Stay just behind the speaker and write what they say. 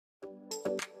Hey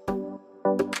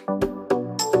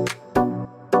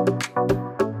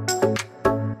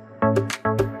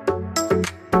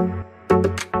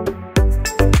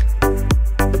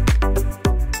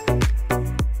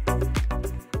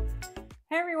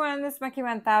everyone, this is Monkey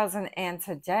 1000 and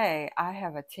today I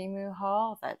have a Temu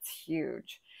haul that's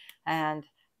huge and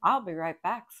I'll be right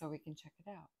back so we can check it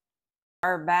out.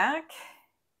 We're back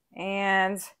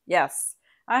and yes,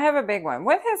 I have a big one.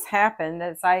 What has happened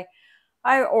is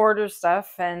I order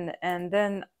stuff and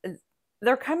then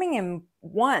they're coming in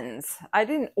ones. I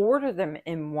didn't order them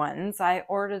in ones. I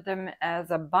ordered them as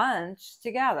a bunch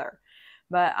together,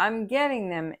 but I'm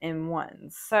getting them in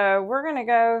ones. So we're going to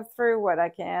go through what I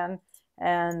can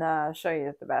and show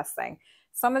you the best thing.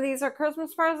 Some of these are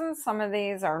Christmas presents, some of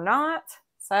these are not.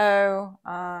 So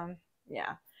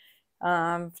yeah.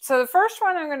 So the first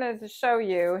one I'm going to show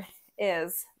you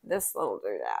is this little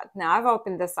doodad. Now I've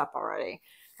opened this up already.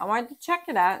 I wanted to check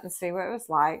it out and see what it was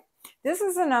like. This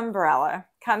is an umbrella.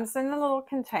 Comes in a little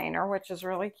container, which is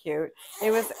really cute.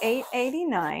 It was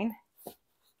 $8.89.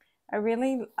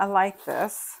 I like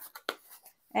this.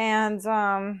 And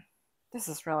this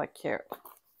is really cute.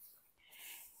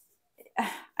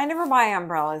 I never buy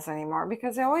umbrellas anymore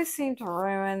because they always seem to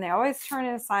ruin. They always turn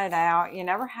inside out. You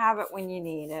never have it when you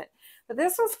need it. But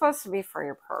this was supposed to be for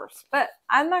your purse. But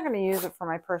I'm not going to use it for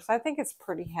my purse. I think it's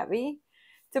pretty heavy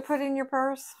to put in your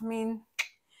purse. I mean,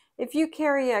 if you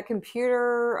carry a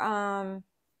computer,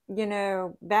 you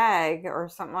know, bag or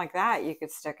something like that, you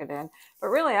could stick it in. But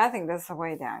really, I think this is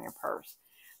way down your purse.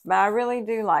 But I really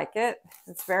do like it.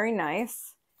 It's very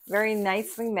nice. Very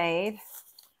nicely made.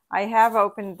 I have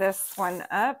opened this one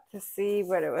up to see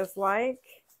what it was like.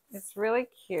 It's really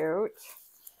cute.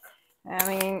 I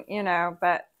mean, you know,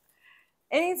 but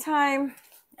anytime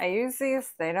I use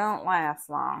these, they don't last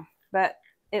long. But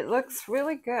it looks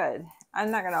really good. I'm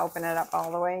not going to open it up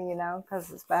all the way, you know,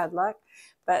 because it's bad luck.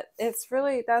 But it's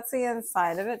really, that's the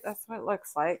inside of it. That's what it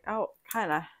looks like. I'll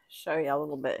kind of show you a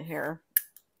little bit here.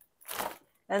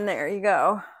 And there you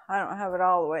go. I don't have it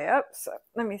all the way up, so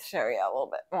let me show you a little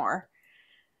bit more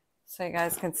so you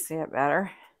guys can see it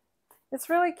better. It's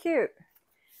really cute.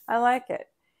 I like it.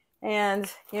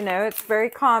 And, you know, it's very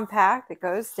compact. It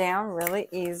goes down really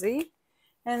easy.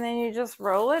 And then you just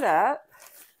roll it up.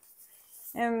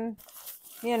 And,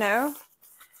 you know,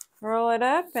 roll it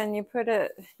up and you put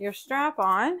your strap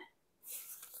on.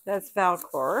 That's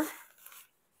Velcro.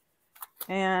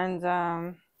 And,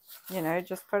 you know,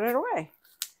 just put it away.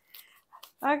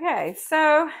 Okay,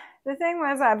 so the thing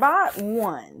was I bought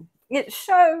one. It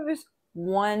shows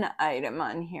one item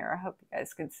on here. I hope you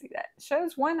guys can see that. It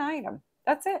shows one item.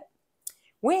 That's it.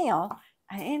 Well,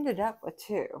 I ended up with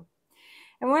two.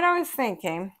 And what I was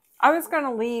thinking, I was going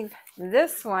to leave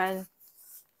this one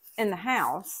in the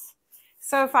house.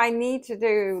 So if I need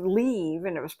to leave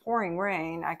and it was pouring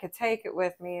rain, I could take it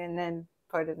with me and then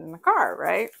put it in the car,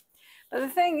 right? But the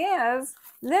thing is,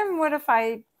 then what if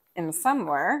I am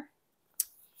somewhere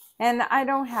and I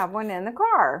don't have one in the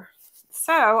car?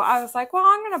 So I was like, well,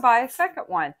 I'm going to buy a second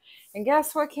one. And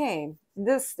guess what came?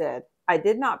 This did. I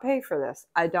did not pay for this.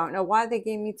 I don't know why they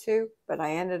gave me two, but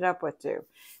I ended up with two.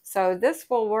 So this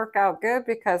will work out good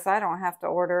because I don't have to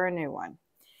order a new one.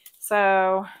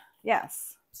 So,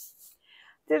 yes.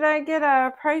 Did I get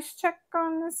a price check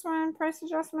on this one? Price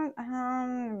adjustment?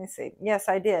 Let me see. Yes,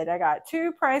 I did. I got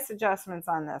 2 price adjustments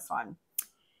on this one.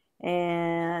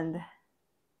 And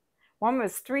one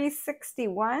was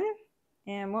 $3.61.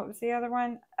 And what was the other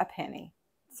one? A penny.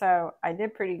 So I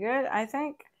did pretty good, I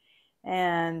think.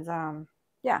 And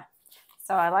yeah,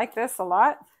 so I like this a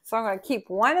lot. So I'm going to keep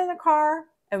one in the car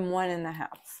and one in the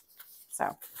house.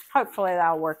 So hopefully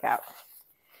that'll work out.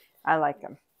 I like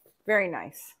them. Very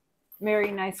nice.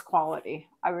 Very nice quality.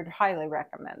 I would highly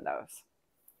recommend those.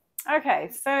 Okay,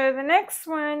 so the next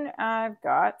one I've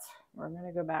got, we're going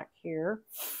to go back here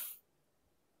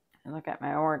and look at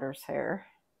my orders here.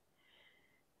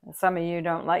 Some of you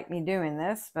don't like me doing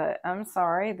this, but I'm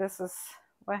sorry. This is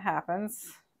what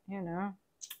happens. You know,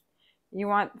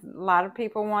 a lot of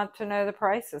people want to know the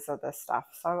prices of this stuff.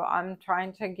 So I'm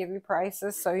trying to give you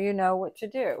prices so you know what to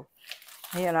do,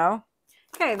 you know.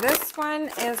 Okay, this one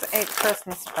is a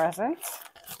Christmas present.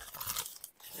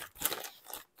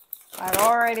 I've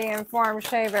already informed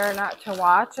Shea Bear not to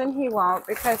watch, and he won't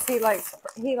because he likes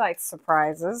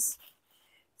surprises.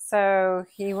 So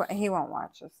he won't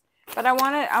watch this. But I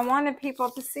wanted people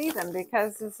to see them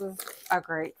because this is a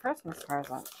great Christmas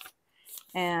present.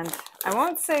 And I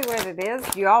won't say what it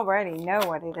is. You already know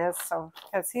what it is. So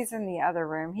because he's in the other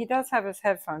room, he does have his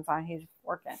headphones on. He's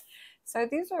working. So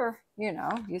these are, you know,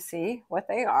 you see what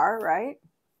they are, right?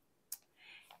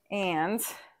 And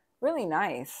really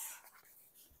nice.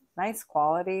 nice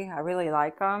quality. I really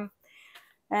like them.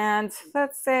 And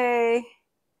let's say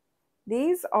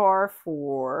these are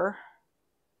for,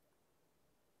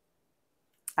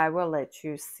 I will let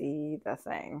you see the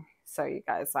thing. So you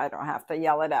guys, I don't have to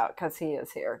yell it out because he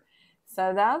is here.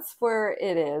 So that's where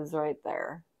it is right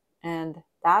there. And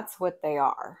that's what they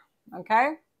are.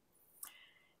 Okay.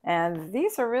 And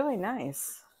these are really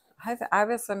nice. I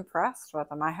was impressed with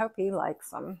them. I hope he likes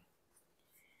them.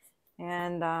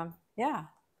 And yeah,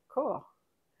 cool.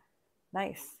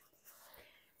 Nice.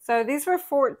 So these were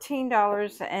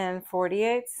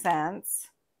 $14.48.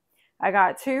 I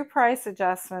got 2 price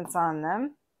adjustments on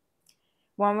them.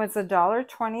 One was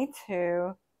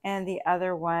 $1.22 and the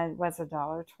other one was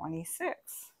 $1.26.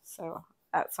 So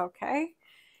that's okay.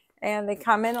 And they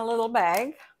come in a little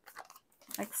bag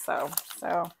like so.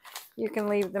 So you can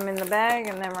leave them in the bag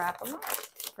and then wrap them up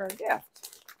for a gift.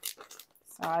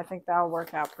 So I think that'll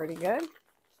work out pretty good.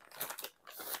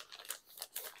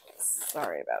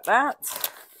 Sorry about that.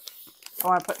 I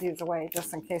want to put these away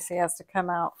just in case he has to come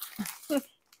out.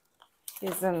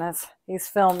 He's in this. He's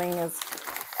filming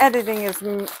editing his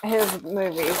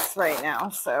movies right now.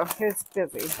 So he's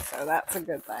busy. So that's a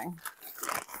good thing.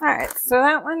 All right. So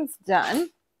that one's done.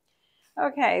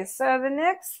 Okay. So the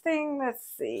next thing, let's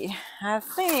see. I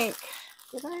think,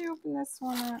 did I open this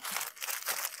one up?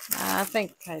 I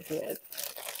think I did.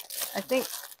 I think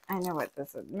I know what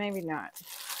this is. Maybe not.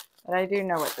 But I do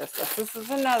know what this is. This is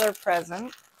another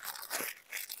present.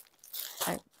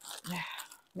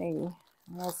 Maybe.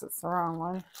 Unless it's the wrong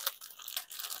one.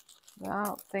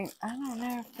 I don't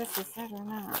know if this is it or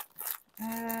not.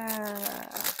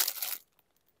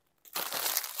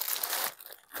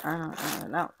 I don't know.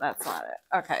 No, that's not it.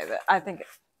 Okay, I think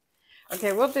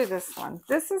okay, we'll do this one.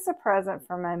 This is a present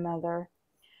for my mother.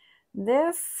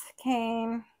 This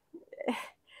came,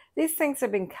 these things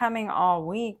have been coming all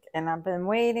week, and I've been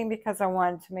waiting because I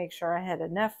wanted to make sure I had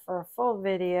enough for a full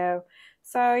video.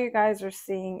 So you guys are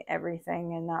seeing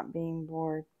everything and not being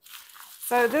bored.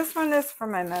 So this one is for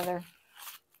my mother.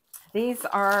 These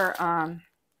are,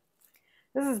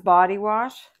 this is body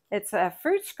wash. It's a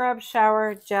fruit scrub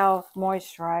shower gel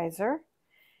moisturizer.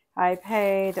 I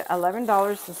paid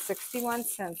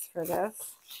 $11.61 for this.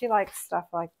 She likes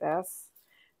stuff like this.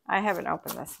 I haven't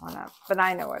opened this one up, but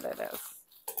I know what it is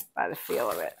by the feel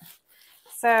of it.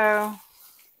 So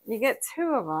you get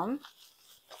 2 of them.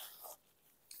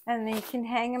 And then you can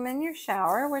hang them in your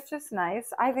shower, which is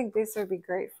nice. I think these would be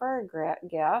great for a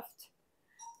gift.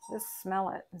 Just smell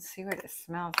it and see what it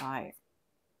smells like.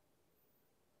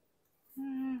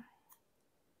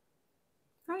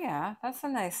 Oh yeah, that's a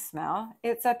nice smell.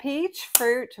 It's a peach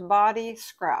fruit body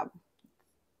scrub.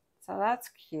 So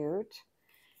that's cute.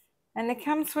 And it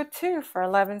comes with 2 for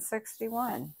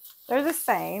 $11.61. They're the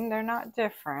same. They're not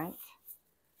different.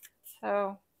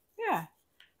 So yeah,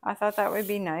 I thought that would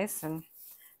be nice. And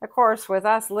of course, with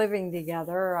us living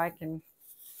together, I can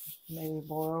maybe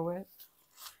borrow it.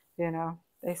 You know,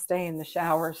 they stay in the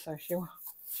shower, so she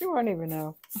won't even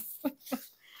know.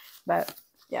 But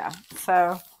yeah,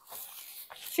 so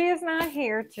she is not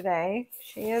here today.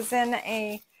 She is in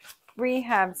a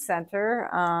rehab center,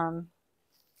 a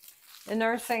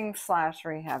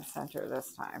nursing/rehab center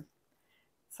this time.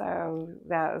 So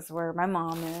that is where my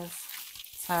mom is.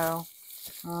 So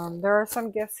there are some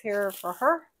gifts here for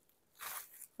her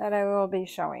that I will be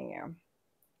showing you.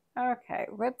 Okay,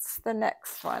 what's the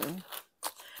next one?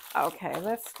 Okay,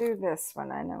 let's do this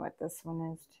one. I know what this one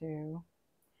is too.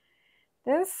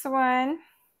 This one,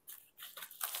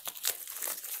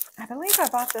 I believe I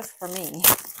bought this for me.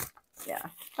 Yeah,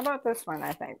 I bought this one,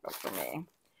 I think, but for me.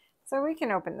 So we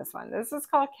can open this one. This is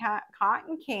called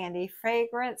Cotton Candy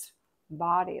Fragrance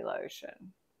Body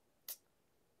Lotion.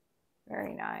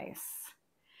 Very nice.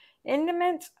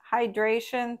 Intimate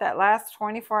hydration that lasts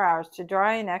 24 hours to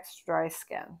dry and extra dry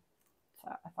skin.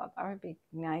 So I thought that would be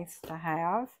nice to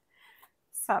have.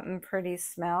 Something pretty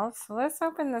smells. So let's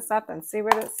open this up and see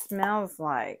what it smells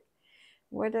like.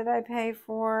 What did I pay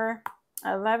for?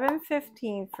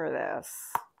 $11.15 for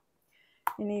this.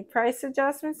 You need price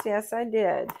adjustments? Yes, I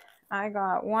did. I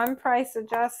got 1 price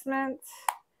adjustment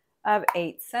of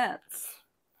 8 cents.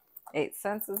 8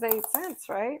 cents is 8 cents,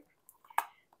 right?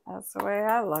 That's the way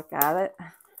I look at it.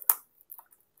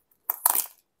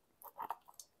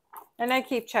 And I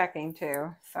keep checking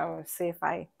too. So see if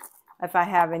I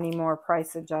have any more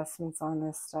price adjustments on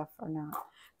this stuff or not.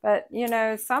 But, you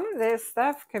know, some of this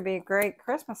stuff could be a great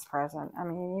Christmas present. I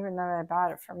mean, even though I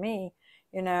bought it for me,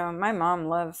 you know, my mom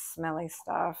loves smelly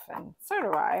stuff, and so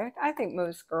do I. I think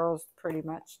most girls pretty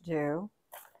much do.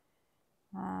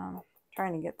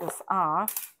 Trying to get this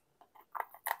off.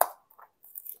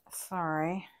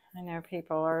 Sorry. I know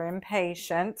people are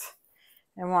impatient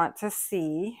and want to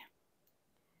see.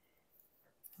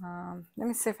 Let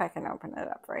me see if I can open it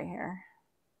up right here.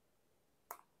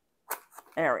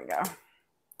 There we go.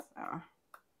 So,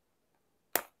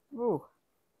 ooh,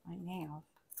 my nails.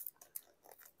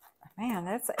 Man,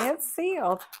 it's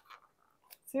sealed.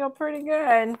 Sealed pretty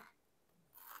good.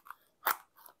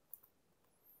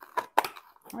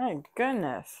 My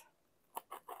goodness.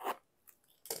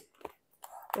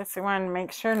 Guess I wanted to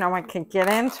make sure no one could get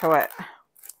into it.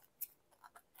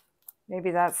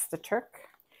 Maybe that's the trick.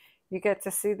 You get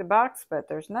to see the box, but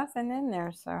there's nothing in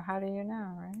there, so how do you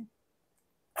know, right?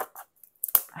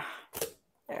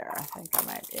 There, I think I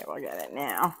might be able to get it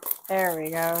now. There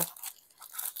we go.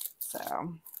 So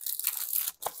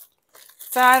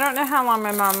I don't know how long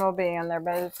my mom will be in there,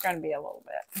 but it's going to be a little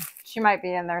bit. She might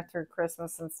be in there through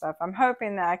Christmas and stuff. I'm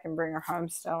hoping that I can bring her home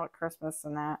still at Christmas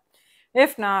and that.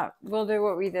 If not, we'll do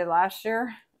what we did last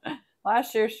year.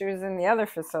 Last year she was in the other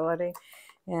facility,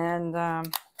 and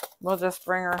we'll just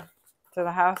bring her to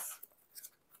the house.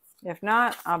 If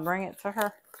not, I'll bring it to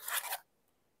her.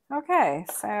 Okay,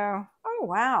 so, oh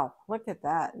wow, look at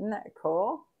that. Isn't that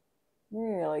cool?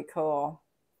 Really cool.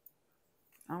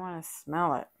 I want to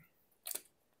smell it.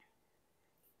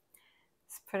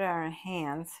 Let's put it on our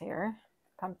hands here.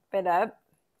 Pump it up.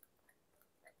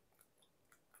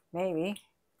 Maybe.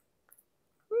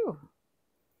 Ooh.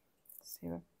 Let's see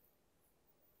what.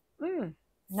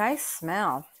 Nice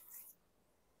smell.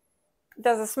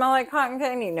 Does it smell like cotton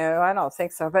candy? No, I don't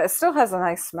think so, but it still has a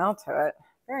nice smell to it.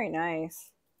 Very nice.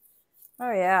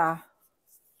 Oh yeah.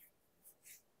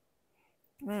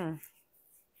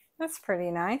 That's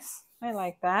pretty nice. I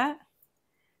like that.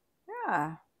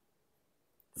 Yeah.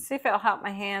 Let's see if it'll help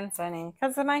my hands any,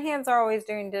 because my hands are always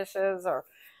doing dishes or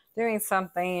doing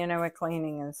something, you know, with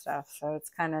cleaning and stuff. So it's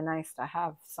kind of nice to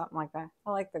have something like that.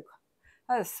 I like that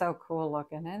is so cool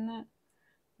looking, isn't it?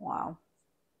 Wow.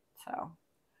 So,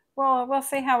 well, we'll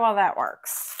see how well that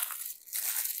works.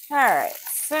 All right.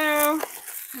 So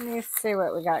let me see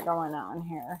what we got going on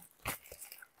here.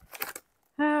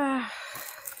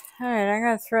 All right, I'm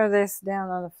going to throw this down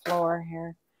on the floor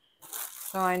here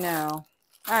so I know.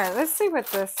 All right, let's see what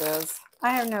this is.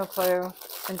 I have no clue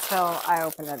until I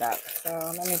open it up. So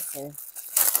let me see.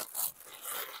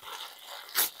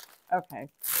 Okay.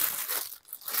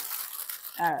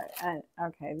 All right.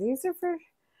 Okay, these are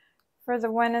for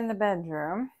the one in the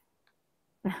bedroom.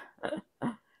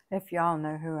 If y'all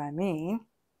know who I mean.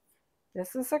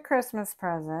 This is a Christmas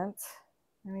present.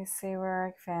 Let me see where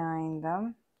I find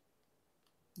them.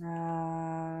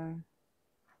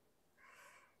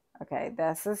 Okay,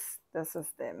 this is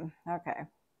them. Okay.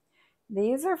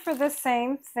 These are for the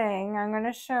same thing. I'm going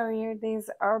to show you. These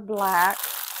are black.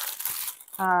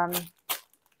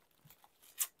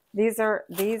 These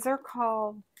are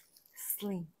called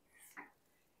sleeves.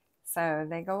 So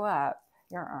they go up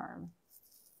your arm.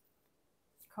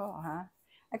 Cool, huh?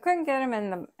 I couldn't get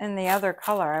them in the other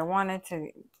color. I wanted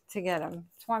to get them.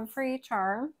 It's one for each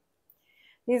arm.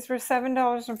 These were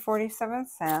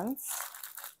 $7.47.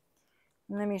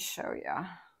 Let me show you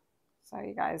so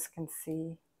you guys can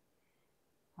see.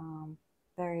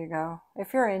 There you go.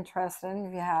 If you're interested,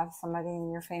 if you have somebody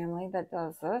in your family that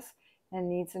does this and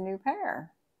needs a new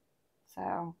pair.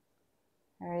 So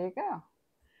there you go.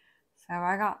 So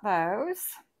I got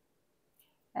those.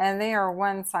 And they are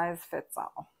one size fits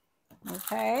all.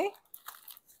 Okay.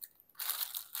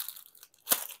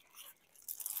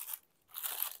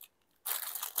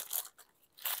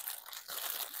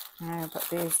 I'm going to put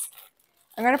these.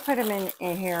 I'm going to put him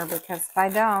in here because if I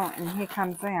don't and he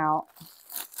comes out,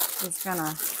 he's going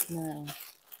to know.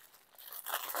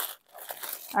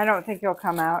 I don't think he'll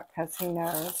come out because he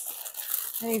knows.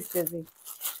 And he's busy.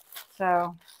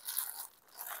 So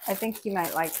I think he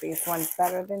might like these ones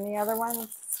better than the other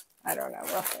ones. I don't know.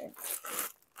 We'll see.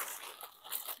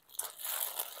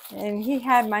 And he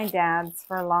had my dad's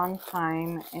for a long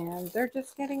time, and they're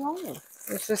just getting old.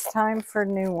 It's just time for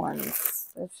new ones.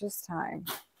 It's just time.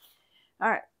 All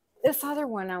right. This other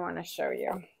one I want to show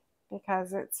you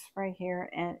because it's right here,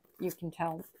 and you can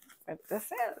tell what this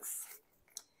is.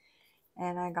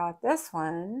 And I got this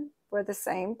one for the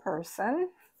same person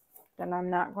that I'm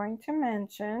not going to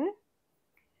mention.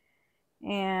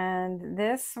 And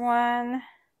this one,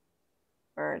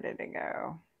 where did it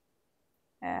go?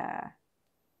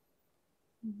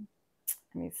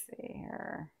 Let me see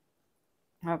here.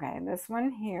 Okay, this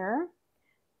one here,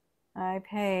 I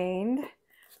paid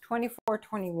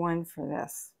 $24.21 for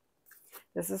this.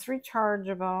 This is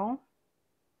rechargeable.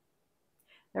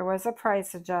 There was a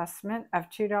price adjustment of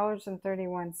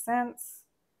 $2.31.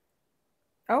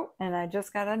 Oh, and I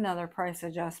just got another price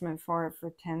adjustment for it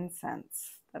for 10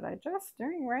 cents that I just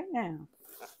doing right now.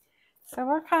 So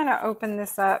we'll kind of open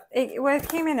this up. It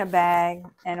came in a bag,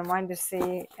 and I wanted to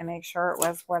see and make sure it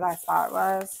was what I thought it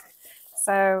was.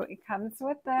 So it comes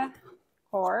with the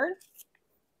cord.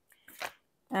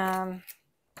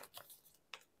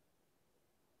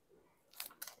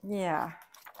 Yeah.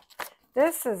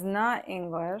 This is not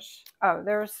English. Oh,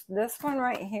 there's this one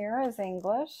right here is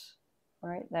English.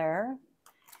 Right there.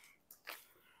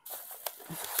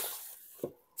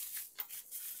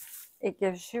 It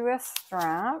gives you a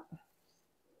strap.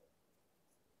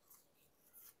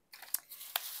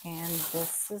 And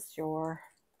this is your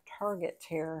target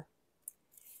here.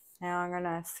 Now I'm going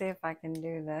to see if I can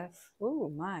do this.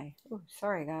 Ooh, my. Ooh,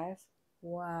 sorry, guys.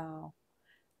 Wow.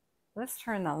 Let's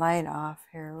turn the light off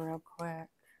here real quick.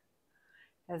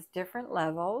 It has different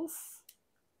levels,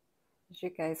 as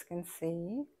you guys can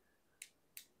see.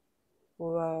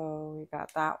 Whoa, we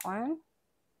got that one.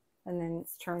 And then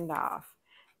it's turned off.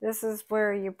 This is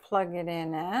where you plug it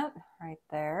in at, right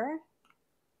there.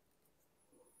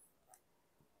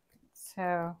 So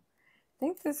I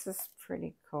think this is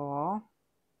pretty cool.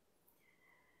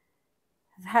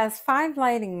 It has five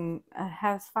lighting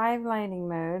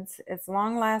modes. It's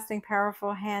long-lasting,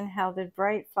 powerful, handheld,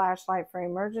 bright flashlight for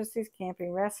emergencies,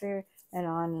 camping, rescue, and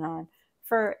on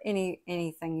for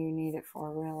anything you need it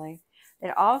for, really.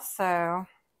 It also,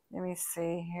 let me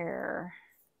see here.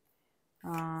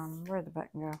 Where'd the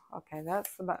button go? Okay,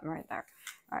 that's the button right there.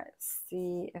 All right,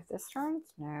 see if this turns.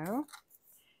 No.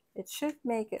 It should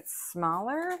make it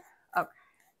smaller. Okay.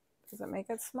 Does it make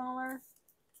it smaller?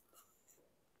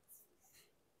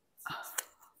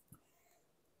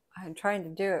 I'm trying to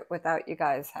do it without you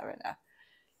guys having to,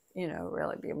 you know,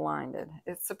 really be blinded.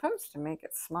 It's supposed to make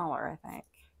it smaller, I think.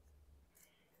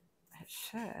 It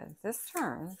should. This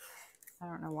turns. I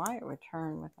don't know why it would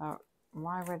turn without,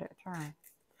 why would it turn?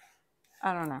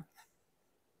 I don't know.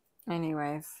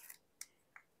 Anyways,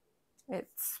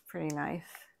 it's pretty nice.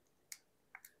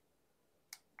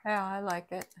 Yeah, I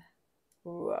like it.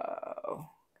 Whoa.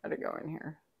 Gotta go in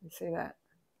here. You see that?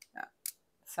 Yeah.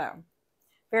 So,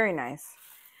 very nice.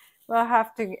 We'll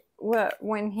have to,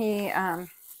 when he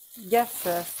gets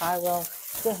this, I will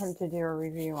get him to do a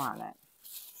review on it.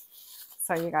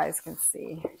 So you guys can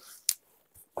see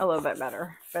a little bit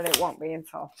better. But it won't be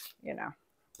until, you know,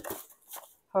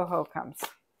 Ho-Ho comes.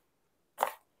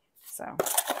 So,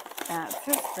 that's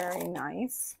just very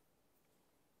nice.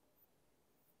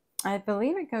 I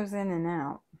believe it goes in and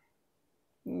out.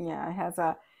 Yeah, it has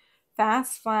a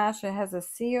fast flash. It has a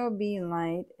COB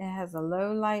light. It has a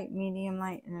low light, medium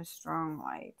light, and a strong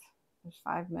light. There's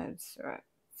 5 modes to it.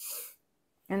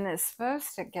 And it's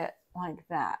supposed to get like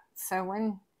that. So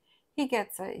when he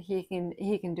gets it, he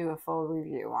can do a full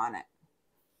review on it.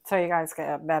 So you guys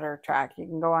get a better track. You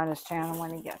can go on his channel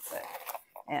when he gets it.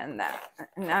 And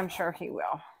I'm sure he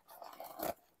will.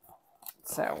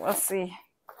 So we'll see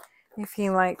if he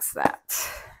likes that.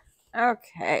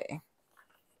 Okay.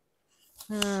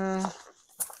 Put that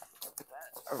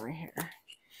over here.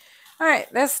 All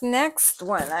right, this next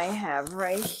one I have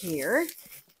right here.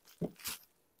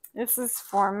 This is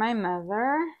for my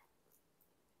mother.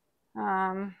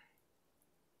 My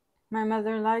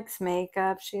mother likes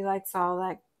makeup. She likes all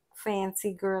that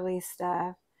fancy girly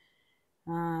stuff.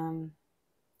 And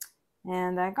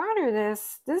I got her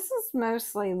this. This is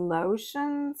mostly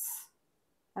lotions.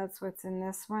 That's what's in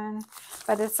this one.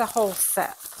 But it's a whole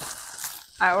set.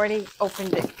 I already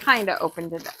opened it, kind of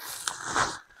opened it up.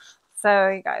 So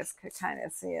you guys could kind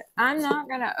of see it. I'm not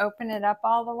going to open it up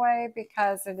all the way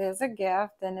because it is a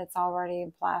gift and it's already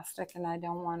in plastic and I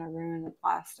don't want to ruin the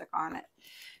plastic on it.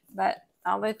 But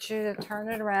I'll let you turn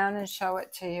it around and show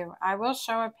it to you. I will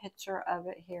show a picture of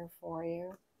it here for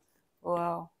you.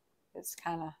 Whoa, it's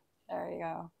kind of, there you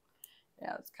go.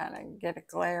 Yeah, it's kind of get a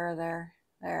glare there.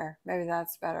 There, maybe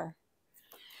that's better.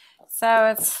 So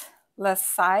it's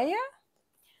Lasaya.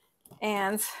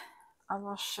 And I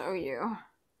will show you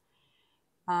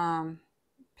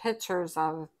pictures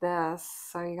of this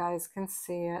so you guys can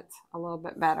see it a little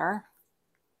bit better.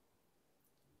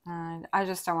 And I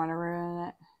just don't want to ruin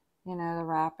it, you know, the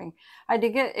wrapping. I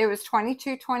did get, it was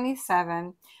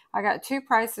 $22.27. I got 2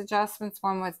 price adjustments.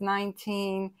 One was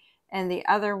 $19 and the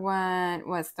other one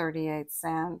was 38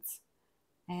 cents.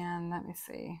 And let me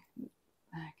see.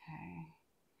 Okay.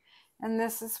 And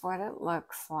this is what it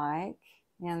looks like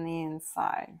in the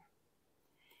inside.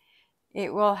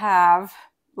 It will have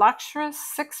luxurious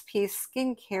 6-piece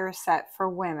skincare set for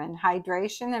women.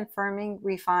 Hydration and firming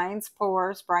refines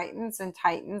pores, brightens and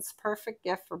tightens. Perfect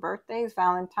gift for birthdays,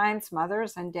 Valentine's,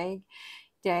 mothers, and day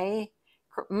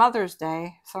Mother's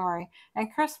Day, sorry,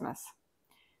 and Christmas.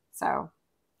 So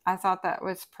I thought that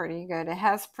was pretty good. It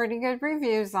has pretty good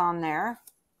reviews on there.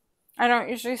 I don't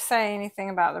usually say anything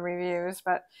about the reviews,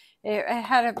 but it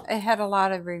had a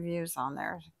lot of reviews on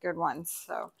there, good ones.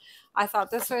 So I thought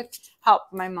this would help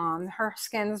my mom. Her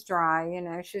skin's dry, you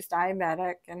know, she's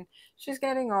diabetic and she's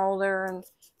getting older, and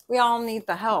we all need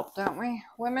the help, don't we?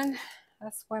 Women,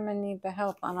 us women need the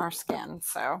help on our skin.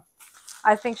 So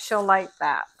I think she'll like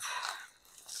that.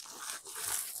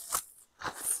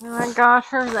 So I got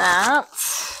her that.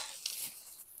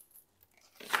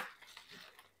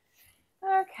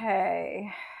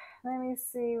 Okay, let me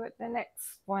see what the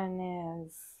next one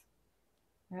is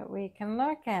that we can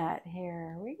look at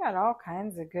here. We got all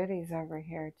kinds of goodies over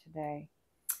here today.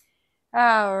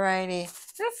 Alrighty,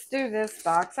 let's do this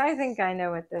box. I think I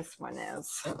know what this one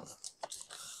is.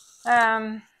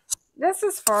 This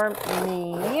is for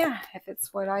me, if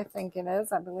it's what I think it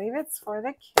is. I believe it's for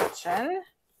the kitchen.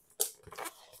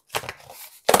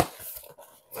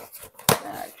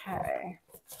 Okay.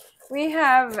 We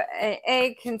have an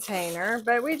egg container,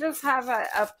 but we just have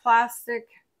a plastic,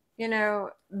 you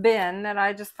know, bin that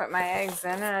I just put my eggs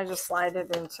in, and I just slide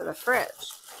it into the fridge.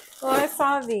 Well, I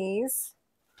saw these,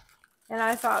 and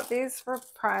I thought these were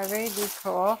probably be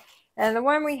cool. And the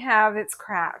one we have, it's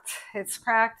cracked. It's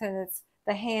cracked, and it's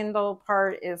the handle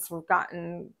part is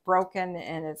gotten broken,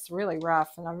 and it's really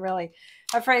rough. And I'm really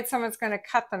afraid someone's going to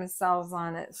cut themselves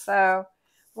on it. So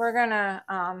we're gonna,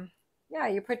 yeah,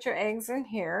 you put your eggs in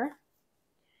here.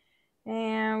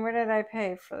 And what did I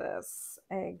pay for this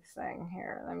egg thing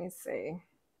here? Let me see.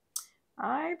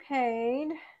 I paid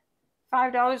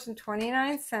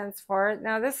 $5.29 for it.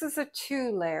 Now this is a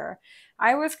 2-layer.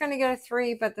 I was going to get a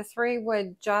 3, but the 3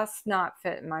 would just not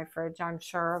fit in my fridge. I'm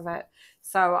sure of it.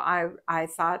 So I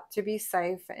thought to be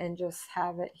safe and just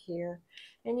have it here.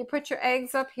 And you put your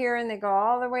eggs up here, and they go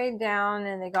all the way down,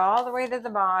 and they go all the way to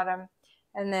the bottom.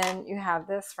 And then you have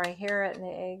this right here, and the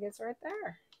egg is right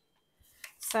there.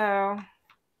 So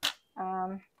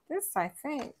this, I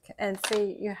think, and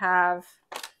see, you have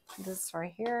this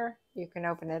right here. You can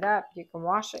open it up, you can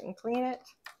wash it and clean it,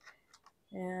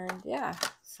 and yeah,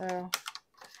 so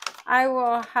I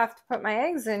will have to put my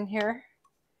eggs in here,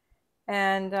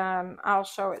 and I'll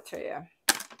show it to you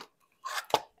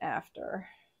after.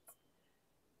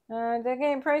 Did I get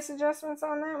any price adjustments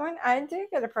on that one? I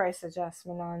did get a price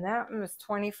adjustment on that one. It was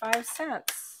 25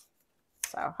 cents.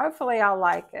 So hopefully I'll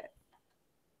like it.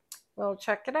 We'll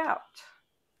check it out.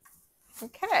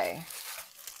 Okay.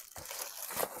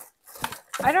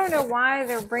 I don't know why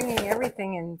they're bringing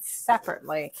everything in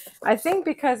separately. I think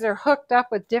because they're hooked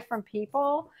up with different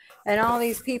people, and all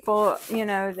these people, you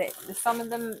know, some of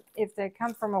them, if they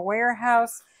come from a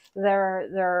warehouse,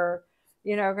 they're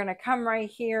you know, going to come right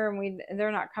here, and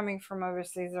they're not coming from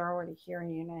overseas. They're already here in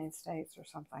the United States or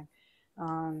something.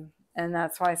 And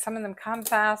that's why some of them come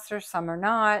faster, some are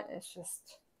not. It's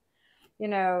just, you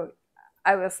know,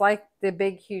 I was like the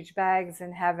big, huge bags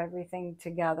and have everything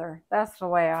together. That's the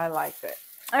way I liked it.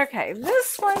 Okay,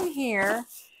 this one here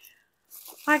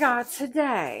I got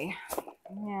today.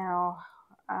 Now,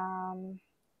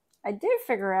 I did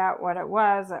figure out what it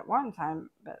was at one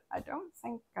time, but I don't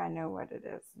think I know what it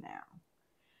is now.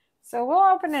 So we'll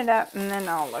open it up, and then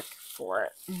I'll look for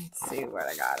it and see what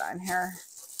I got on here.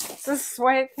 So this is the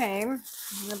way it came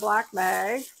in the black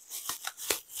bag.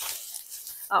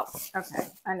 Oh, okay.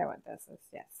 I know what this is.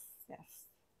 Yes, yes.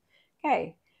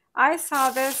 Okay. I saw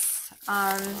this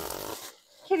on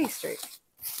Kitty Street.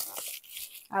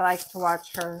 I like to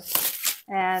watch her.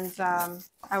 And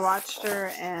I watched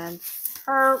her, and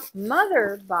her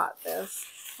mother bought this.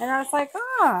 And I was like,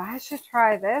 oh, I should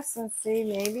try this and see,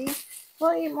 maybe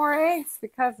we'll eat more eggs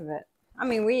because of it. I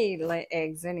mean, we eat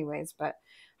eggs anyways, but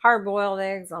hard-boiled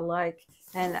eggs I like.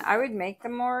 And I would make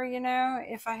them more, you know,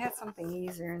 if I had something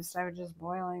easier instead of just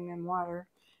boiling in water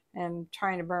and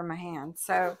trying to burn my hand.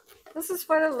 So this is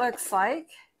what it looks like.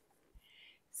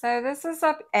 So this is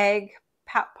an egg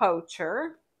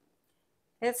poacher.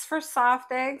 It's for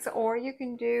soft eggs, or you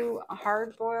can do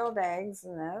hard-boiled eggs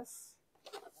in this.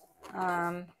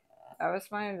 That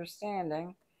was my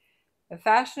understanding. The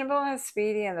fashionable and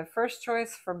speedy, and the first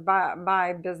choice for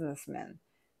by businessmen.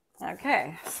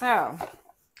 Okay, so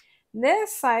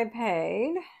this I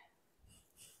paid.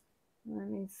 Let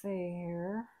me see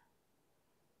here.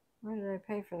 What did I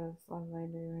pay for this lovely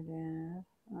doodad?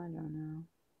 I don't know.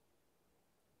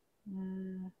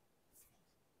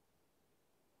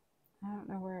 I don't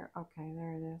know where. Okay,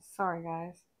 there it is. Sorry,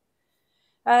 guys.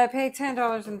 I paid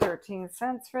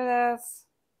 $10.13 for this.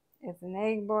 It's an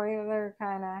egg boiler,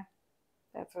 kind of.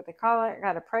 That's what they call it.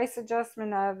 Got a price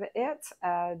adjustment of it,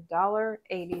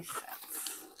 $1.80.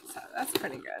 So that's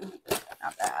pretty good.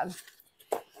 Not bad.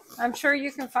 I'm sure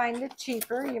you can find it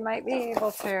cheaper. You might be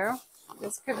able to.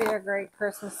 This could be a great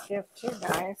Christmas gift too,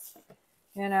 guys.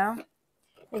 You know,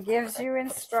 it gives you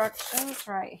instructions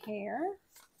right here.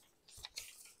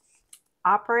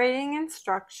 Operating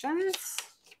instructions,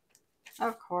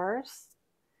 of course.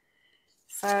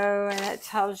 So, and it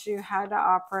tells you how to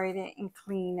operate it and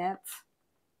clean it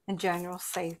and general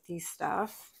safety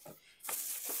stuff.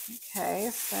 Okay,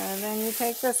 so then you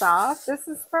take this off. This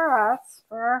is for us,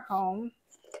 for our home.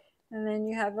 And then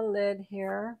you have a lid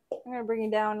here. I'm going to bring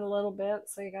it down a little bit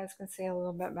so you guys can see a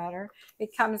little bit better.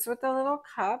 It comes with a little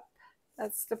cup.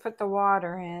 That's to put the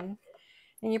water in.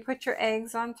 And you put your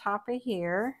eggs on top of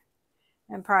here.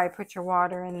 And probably put your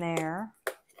water in there.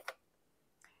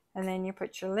 And then you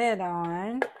put your lid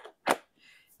on.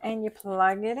 And you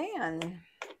plug it in.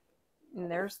 And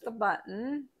there's the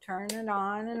button. Turn it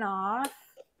on and off.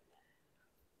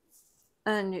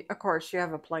 And of course you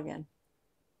have a plug-in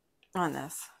on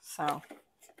this. So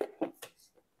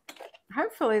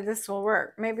hopefully this will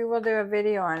work. Maybe we'll do a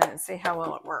video on it and see how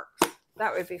well it works.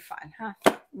 That would be fun, huh?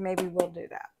 Maybe we'll do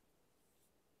that.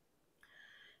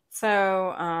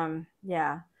 So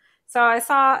yeah. So I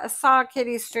saw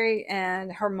Kitty Street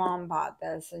and her mom bought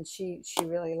this and she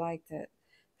really liked it.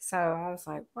 So I was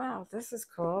like, wow, this is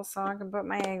cool. So I can put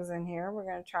my eggs in here. We're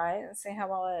going to try it and see how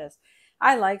well it is.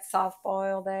 I like soft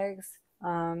boiled eggs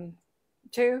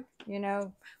too. You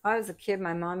know, when I was a kid,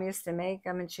 my mom used to make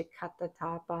them and she cut the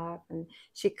top off and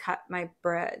she cut my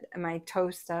bread and my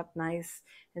toast up nice.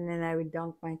 And then I would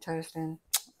dunk my toast in.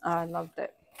 Oh, I loved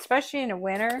it. Especially in the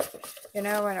winter, you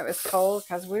know, when it was cold,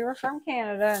 because we were from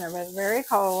Canada and it was very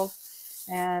cold.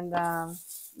 And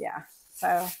yeah,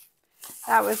 so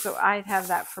that was, I'd have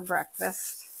that for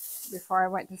breakfast before I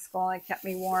went to school. It kept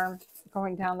me warm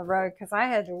going down the road because I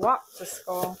had to walk to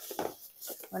school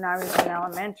when I was in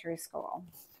elementary school.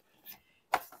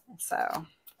 So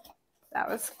that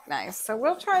was nice. So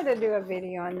we'll try to do a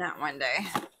video on that one day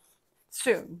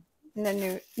soon in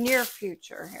the near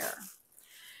future here.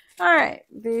 All right,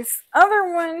 this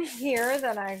other one here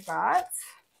that I got,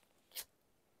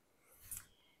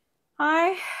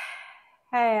 I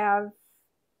have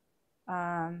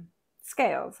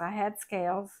scales. I had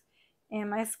scales, and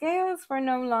my scales were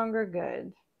no longer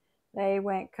good. They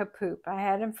went kapoop. I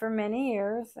had them for many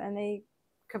years, and they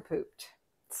kapooped.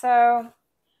 So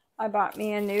I bought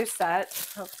me a new set.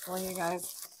 Hopefully you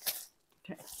guys,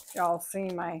 y'all see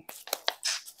my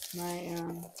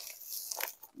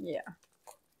yeah.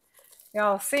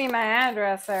 Y'all see my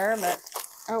address there, but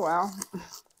oh well.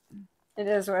 It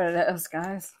is what it is,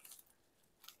 guys.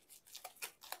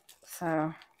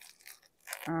 So,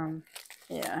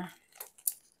 yeah.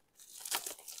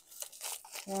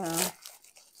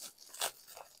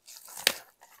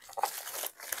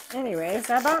 Anyways,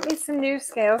 I bought me some new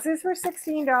scales. These were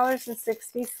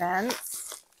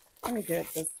 $16.60. Let me do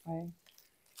it this way.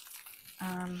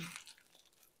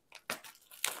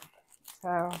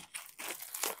 So,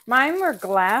 mine were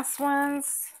glass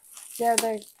ones. Yeah,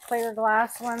 the clear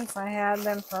glass ones. I had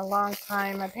them for a long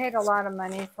time. I paid a lot of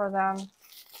money for them.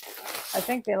 I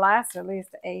think they last at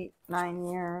least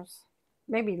 8-9 years.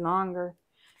 Maybe longer.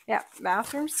 Yeah,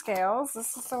 bathroom scales.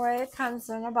 This is the way it comes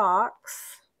in a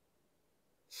box.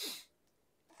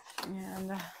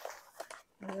 And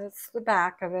that's the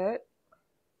back of it.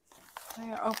 I'm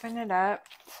going to open it up.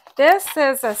 This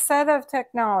is a set of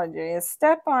technology. A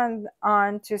step on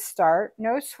to start.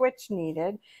 No switch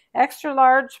needed. Extra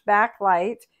large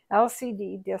backlight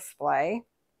LCD display.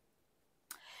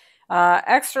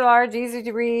 Extra large, easy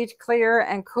to read, clear,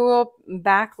 and cool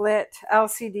backlit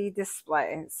LCD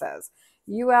display. It says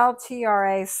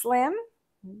ULTRA slim.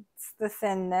 It's the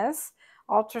thinness.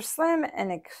 Ultra slim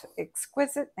and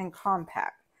exquisite and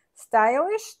compact.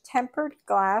 Stylish, tempered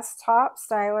glass top,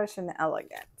 stylish and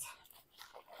elegant.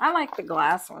 I like the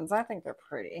glass ones. I think they're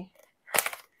pretty.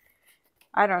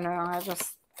 I don't know. I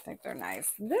just think they're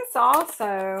nice. This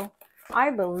also, I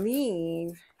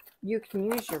believe, you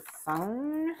can use your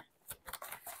phone.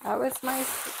 That was my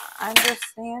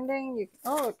understanding.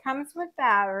 Oh, it comes with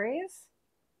batteries.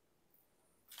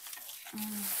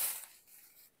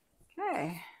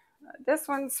 Okay. This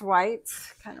one's white,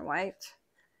 kind of white.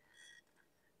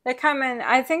 They come in,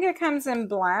 I think it comes in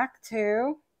black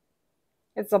too.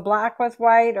 It's a black with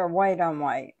white or white on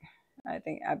white. I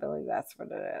believe that's what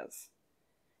it is.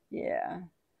 Yeah.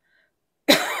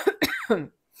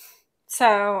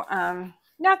 So,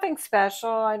 nothing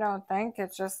special, I don't think.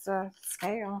 It's just a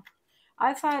scale.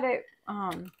 I thought it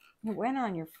went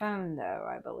on your phone though,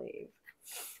 I believe.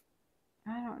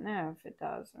 I don't know if it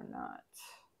does or not.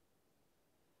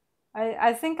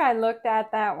 I think I looked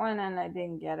at that one and I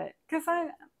didn't get it because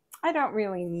I don't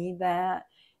really need that.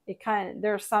 It kind of,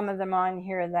 there's some of them on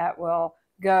here that will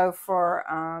go for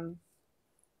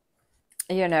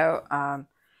you know,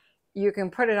 you can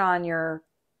put it on your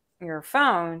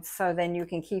phone, so then you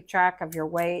can keep track of your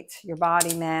weight, your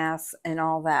body mass, and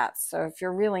all that. So if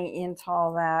you're really into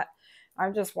all that,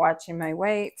 I'm just watching my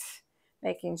weight,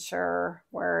 making sure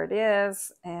where it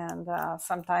is, and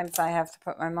sometimes I have to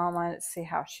put my mom on it to see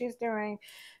how she's doing.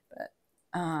 But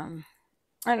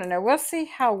I don't know. We'll see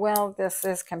how well this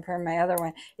is compared to my other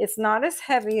one. It's not as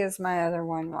heavy as my other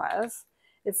one was.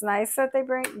 It's nice that they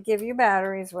give you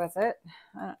batteries with it.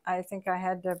 I think I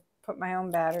had to put my own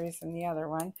batteries in the other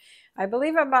one. I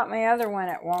believe I bought my other one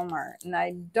at Walmart, and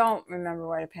I don't remember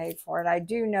what I paid for it. I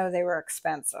do know they were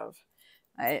expensive.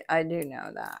 I do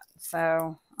know that.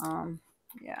 So,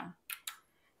 yeah.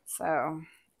 So,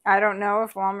 I don't know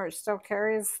if Walmart still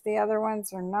carries the other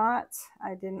ones or not.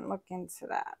 I didn't look into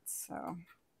that. So,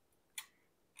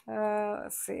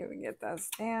 let's see if we get those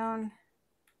down.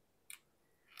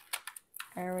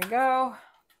 There we go.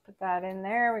 Put that in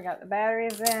there. We got the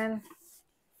batteries in.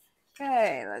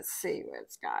 Okay, let's see what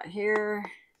it's got here.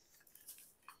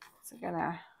 Is it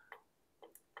gonna...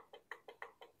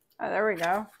 Oh, there we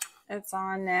go. It's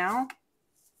on now.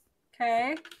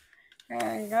 Okay,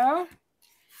 there you go.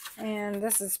 And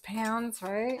this is pounds,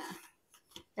 right?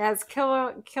 It has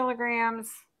kilograms,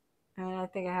 and I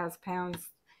think it has pounds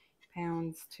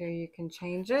too. You can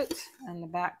change it. And the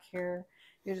back here,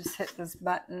 you just hit this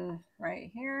button right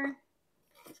here.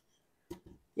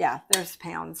 Yeah, there's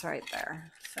pounds right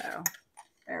there. So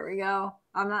there we go.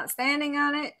 I'm not standing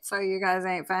on it, so you guys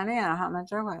ain't finding out how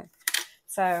much I weigh.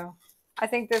 So I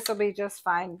think this will be just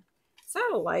fine. Is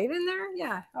that a light in there?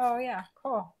 Yeah. Oh, yeah.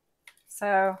 Cool.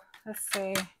 So let's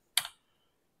see.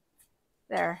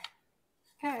 There.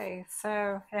 Okay.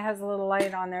 So it has a little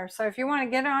light on there. So if you want to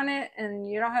get on it and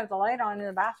you don't have the light on in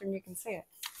the bathroom, you can see it.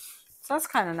 So that's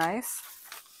kind of nice.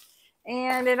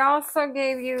 And it also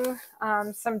gave you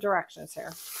some directions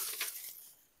here.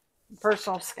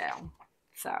 Personal scale.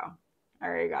 So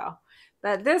there you go.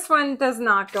 But this one does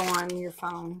not go on your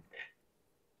phone.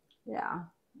 Yeah.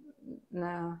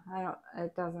 No, I don't.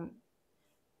 It doesn't.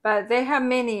 But they have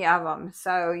many of them.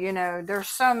 So, you know, there's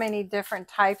so many different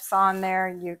types on there.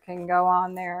 You can go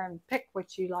on there and pick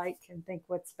what you like and think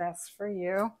what's best for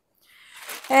you.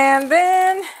 And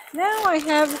then now I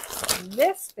have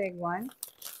this big one.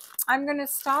 I'm going to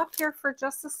stop here for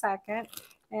just a second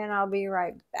and I'll be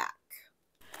right back.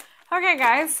 Okay,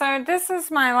 guys, so this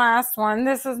is my last one.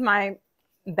 This is my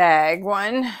bag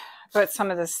one. Put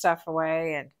some of this stuff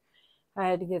away and I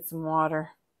had to get some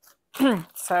water.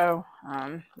 So,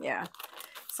 yeah.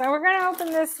 So we're going to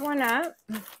open this one up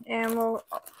and we'll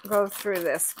go through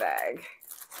this bag.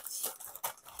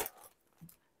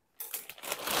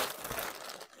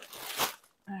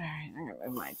 All right, I'm going to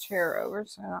move my chair over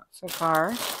so not so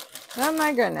far. Oh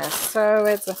my goodness. So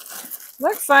it's a,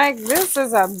 looks like this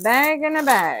is a bag in a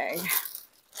bag.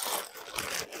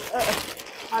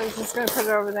 I was just going to put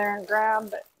it over there and grab,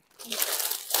 but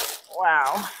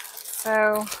wow.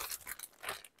 So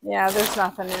yeah, there's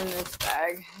nothing in this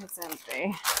bag. It's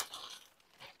empty.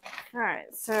 All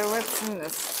right, so what's in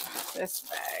this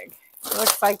bag? It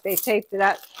looks like they taped it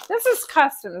up. This is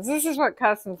customs. This is what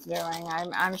customs doing.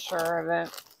 I'm sure of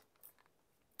it.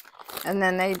 And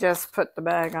then they just put the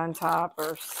bag on top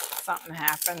or something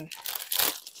happened.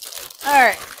 All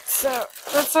right, so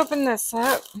let's open this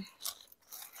up.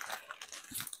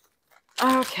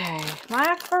 Okay,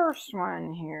 my first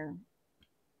one here.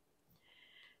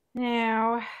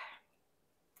 Now,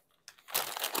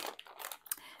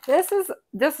 this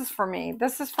is for me.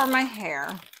 This is for my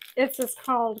hair. It's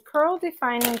called Curl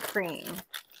Defining Cream.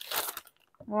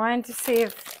 I wanted to see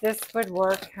if this would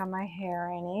work on my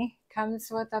hair any. Comes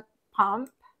with a pump,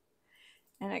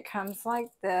 and it comes like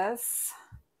this.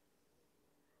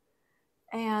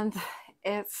 And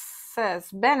it says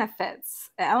benefits,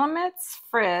 elements,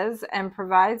 frizz, and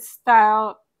provides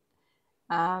style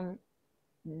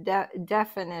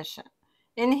definition.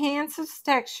 Enhances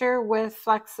texture with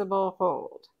flexible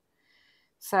hold.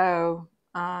 So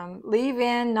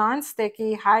leave-in,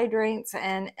 non-sticky, hydrates,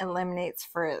 and eliminates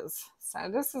frizz. So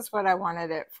this is what I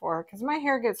wanted it for because my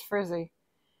hair gets frizzy.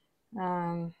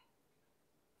 Can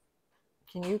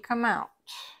you come out?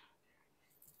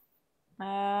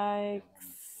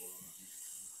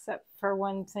 Except for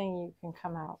one thing, you can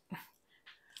come out.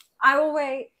 I will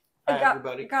wait. Hi,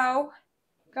 everybody. Go.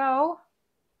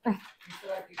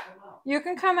 You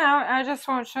can come out. I just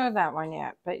won't show that one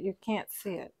yet, but you can't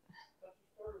see it.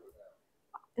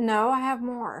 No, I have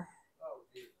more.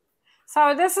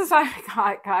 So this is what I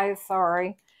got, guys.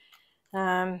 Sorry.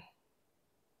 Um,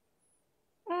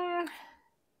 I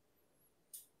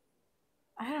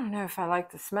don't know if I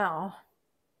like the smell.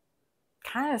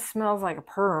 Kind of smells like a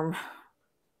perm.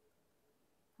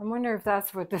 I wonder if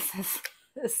that's what this is.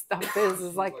 This stuff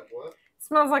is like what?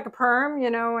 Smells like a perm. You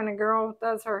know, when a girl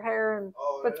does her hair and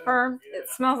puts perm, it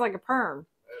smells like a perm.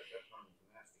 That perm is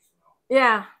a nasty smell.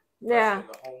 Yeah, yeah,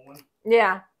 the whole one.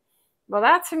 Yeah. Well,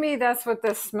 that to me, that's what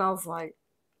this smells like.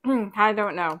 I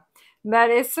don't know. But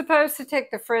it's supposed to take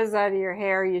the frizz out of your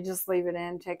hair. You just leave it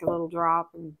in, take a little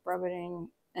drop and rub it in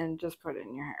and just put it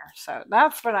in your hair. So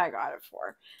that's what I got it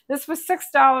for. This was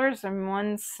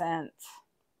 $6.01.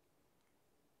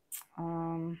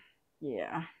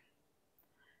 Yeah.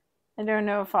 I don't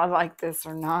know if I like this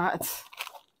or not.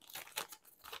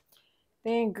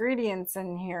 The ingredients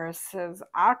in here says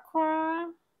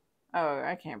aqua. Oh,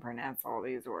 I can't pronounce all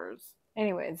these words.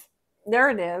 Anyways, there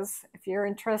it is. If you're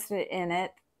interested in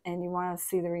it and you want to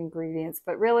see the ingredients.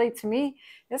 But really, to me,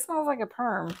 it smells like a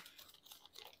perm.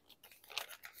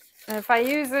 And if I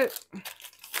use it,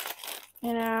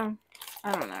 you know,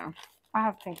 I don't know. I'll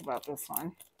have to think about this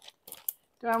one.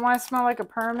 Do I want to smell like a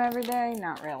perm every day?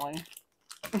 Not really.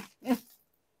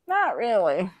 Not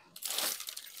really.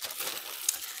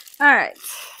 All right.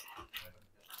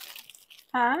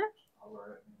 Huh?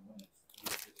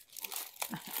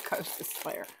 Coast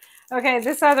displayer. Okay,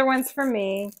 this other one's for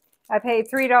me. I paid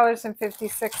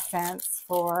 $3.56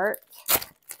 for it.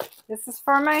 This is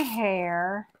for my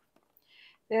hair.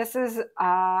 This is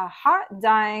a hot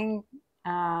dyeing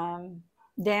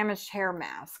damaged hair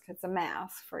mask. It's a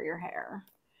mask for your hair.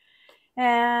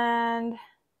 And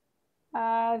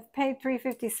I've paid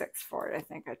 $3.56 for it. I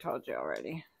think I told you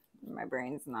already. My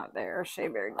brain's not there. Shea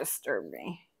Berry disturbed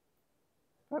me.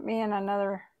 Put me in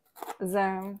another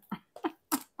zone.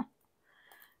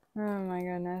 Oh my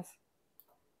goodness.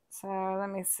 So let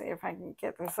me see if I can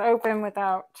get this open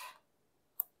without,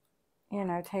 you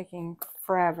know, taking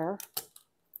forever.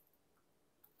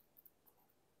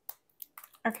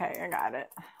 Okay, I got it.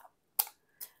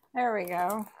 There we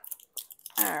go.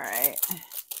 All right.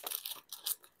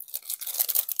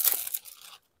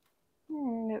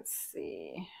 Let's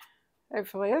see.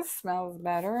 Hopefully this smells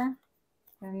better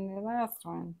than the last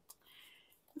one.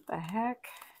 What the heck?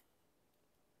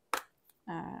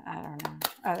 I don't know.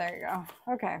 Oh, there you go.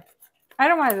 Okay. I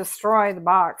don't want to destroy the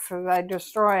box because I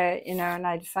destroy it, you know, and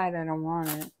I decide I don't want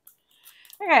it.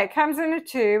 Okay, it comes in a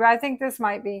tube. I think this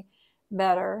might be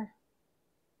better.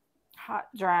 Hot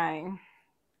drying.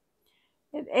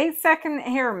 It's 8-second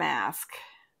hair mask.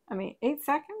 I mean, 8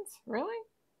 seconds? Really?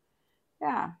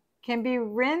 Yeah. Can be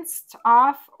rinsed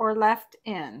off or left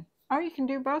in. Oh, you can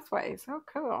do both ways. Oh,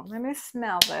 cool. Let me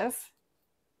smell this.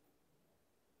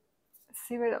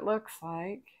 See what it looks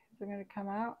like. Is it going to come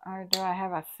out? Or do I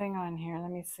have a thing on here? Let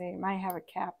me see. It might have a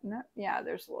cap. No, yeah,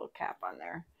 there's a little cap on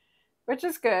there, which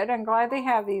is good. I'm glad they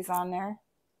have these on there.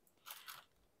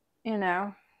 You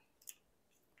know.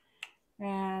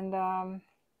 And,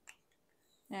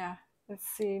 yeah. Let's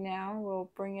see now. We'll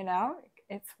bring it out.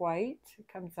 It's white. It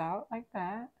comes out like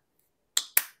that.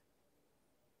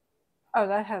 Oh,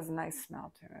 that has a nice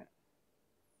smell to it.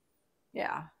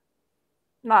 Yeah.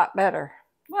 Lot better.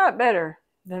 A lot better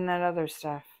than that other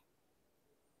stuff.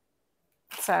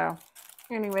 So,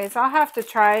 anyways, I'll have to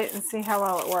try it and see how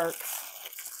well it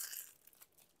works.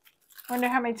 Wonder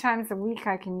how many times a week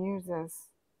I can use this.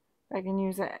 I can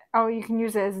use it. Oh, you can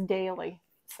use it as daily.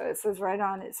 So it says right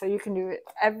on it. So you can do it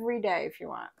every day if you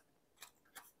want.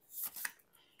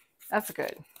 That's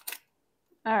good.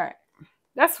 All right.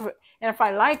 That's what, and if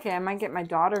I like it, I might get my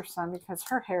daughter some because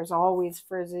her hair's always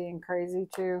frizzy and crazy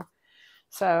too.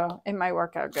 So it might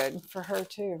work out good for her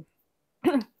too.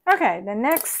 Okay, the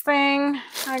next thing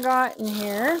I got in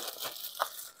here.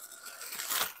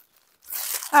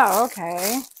 Oh,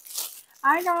 okay.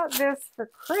 I got this for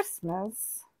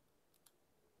Christmas.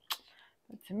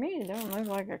 But to me, it don't look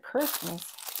like a Christmas.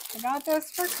 I got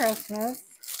this for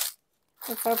Christmas.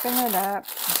 Let's open it up.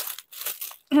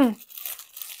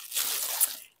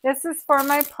 This is for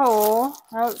my pole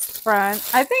out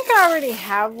front. I think I already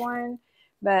have one,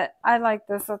 but I like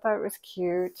this. I thought it was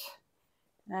cute.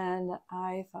 And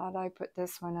I thought I'd put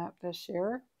this one up this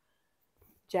year.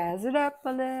 Jazz it up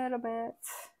a little bit.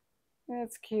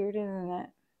 It's cute, isn't it?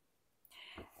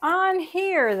 On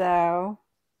here, though,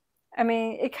 I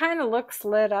mean, it kind of looks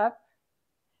lit up.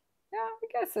 Yeah, I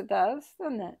guess it does,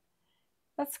 doesn't it?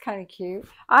 That's kind of cute.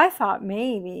 I thought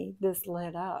maybe this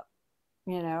lit up,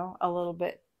 you know, a little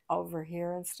bit over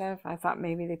here and stuff. I thought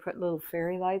maybe they put little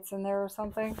fairy lights in there or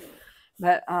something.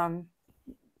 But,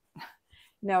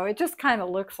 No, it just kind of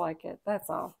looks like it. That's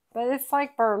all. But it's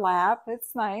like burlap.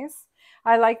 It's nice.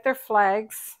 I like their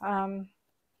flags.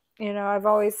 You know, I've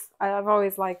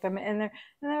always liked them, and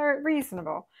they're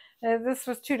reasonable. This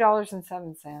was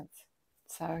 $2.07,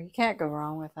 so you can't go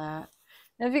wrong with that.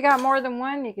 And if you got more than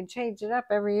one, you can change it up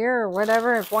every year or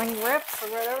whatever. If one rips or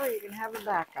whatever, you can have a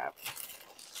backup.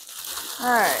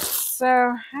 All right, so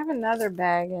I have another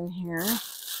bag in here,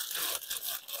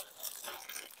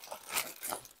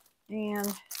 and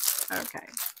okay.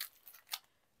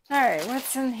 All right,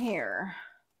 what's in here?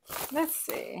 Let's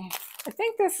see. I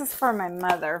think this is for my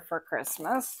mother for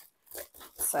Christmas.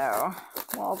 So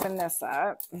we'll open this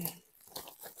up.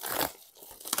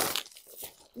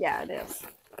 Yeah, it is.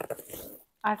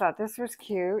 I thought this was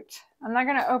cute. I'm not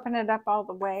going to open it up all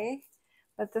the way,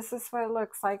 but this is what it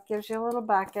looks like. Gives you a little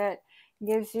bucket.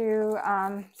 Gives you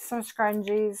some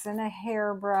scrunchies and a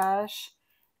hairbrush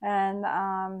and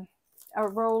a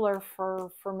roller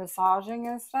for massaging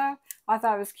and stuff. I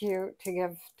thought it was cute to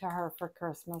give to her for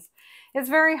Christmas. It's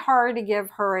very hard to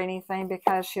give her anything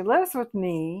because she lives with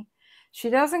me. She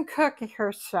doesn't cook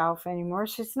herself anymore.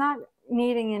 She's not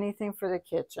needing anything for the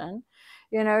kitchen.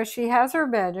 You know, she has her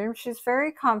bedroom. She's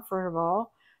very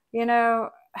comfortable. You know,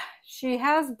 she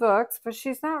has books, but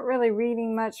she's not really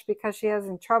reading much because she has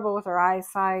trouble with her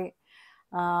eyesight.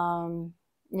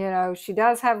 You know, she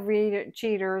does have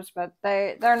cheaters, but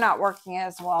they're not working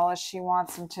as well as she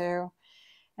wants them to.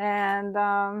 And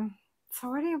so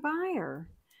what do you buy her?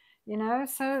 You know,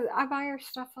 so I buy her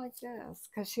stuff like this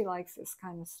because she likes this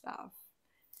kind of stuff.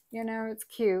 You know, it's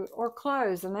cute. Or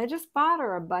clothes. And they just bought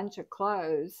her a bunch of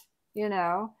clothes, you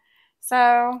know.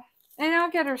 So, and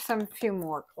I'll get her some few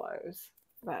more clothes.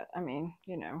 But, I mean,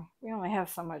 you know, we only have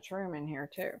so much room in here,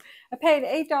 too. I paid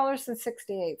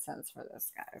 $8.68 for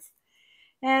this, guys.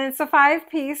 And it's a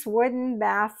 5-piece wooden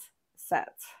bath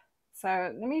set. So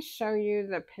let me show you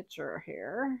the picture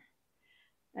here.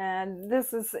 And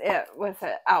this is it with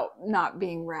it out, not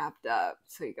being wrapped up.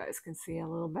 So you guys can see a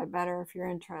little bit better if you're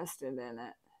interested in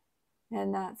it.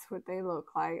 And that's what they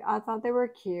look like. I thought they were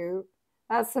cute.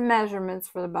 That's the measurements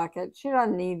for the bucket. She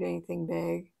doesn't need anything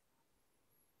big.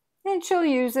 And she'll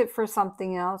use it for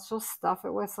something else. She'll stuff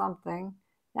it with something.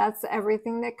 That's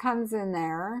everything that comes in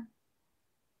there.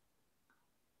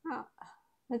 Oh,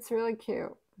 it's really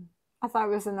cute. I thought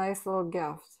it was a nice little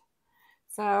gift.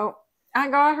 So I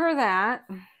got her that.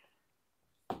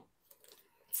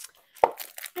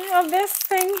 Now this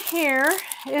thing here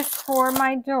is for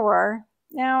my door.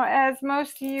 Now, as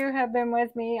most of you have been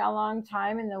with me a long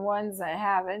time, and the ones that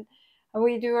haven't,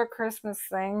 we do a Christmas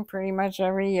thing pretty much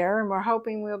every year, and we're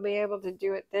hoping we'll be able to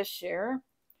do it this year.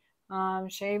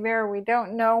 Shea Bear, we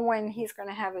don't know when he's going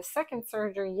to have his second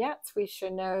surgery yet. So we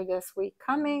should know this week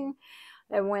coming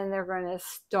and when they're going to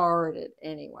start it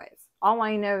anyways. All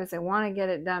I know is they want to get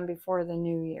it done before the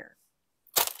new year.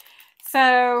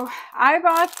 So I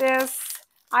bought this.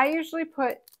 I usually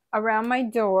put around my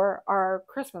door are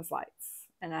Christmas lights.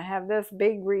 And I have this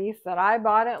big wreath that I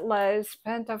bought at Lowe's,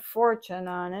 spent a fortune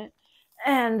on it.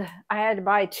 And I had to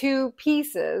buy 2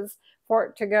 pieces for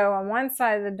it to go on one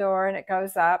side of the door, and it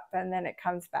goes up and then it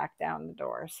comes back down the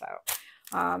door. So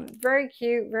very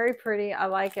cute, very pretty. I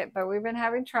like it, but we've been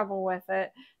having trouble with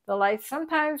it. The lights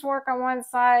sometimes work on one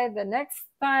side, the next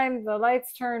time the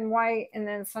lights turn white, and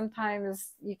then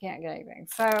sometimes you can't get anything.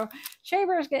 So Shea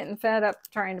Bear's getting fed up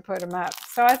trying to put them up.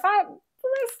 So I thought,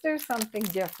 let's do something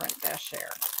different this year.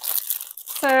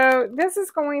 So this is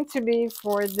going to be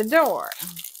for the door.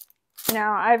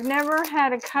 Now, I've never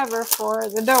had a cover for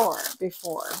the door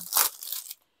before.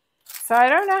 So I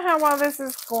don't know how well this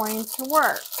is going to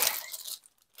work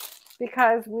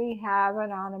because we have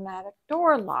an automatic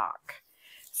door lock.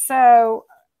 So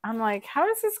I'm like, how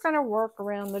is this going to work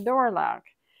around the door lock?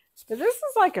 But this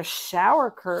is like a shower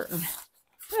curtain.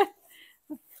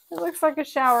 It looks like a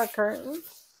shower curtain.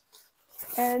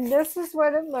 And this is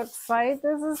what it looks like.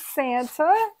 This is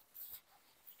Santa.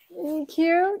 Isn't he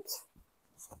cute?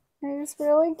 He's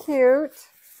really cute.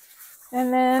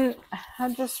 And then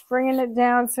I'm just bringing it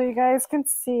down so you guys can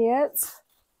see it.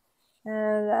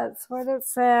 And that's what it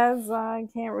says. I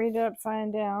can't read it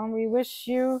upside down. We wish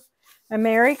you a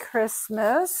Merry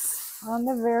Christmas on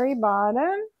the very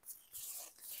bottom.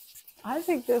 I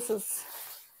think this is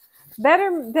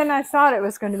better than I thought it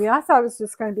was going to be. I thought it was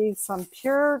just going to be some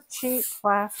pure, cheap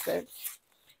plastic.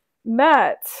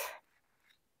 But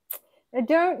I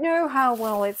don't know how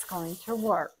well it's going to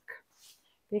work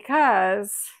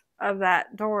because of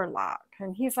that door lock.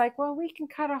 And he's like, well, we can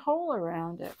cut a hole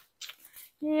around it.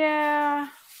 Yeah,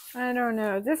 I don't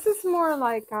know. This is more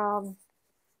like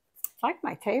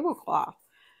my tablecloth.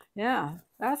 Yeah,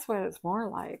 that's what it's more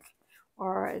like.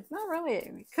 or it's not really,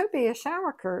 it could be a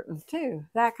shower curtain too,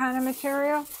 that kind of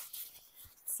material.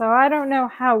 So I don't know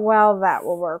how well that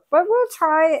will work, but we'll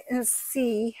try it and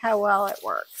see how well it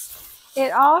works.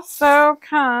 It also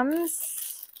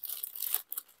comes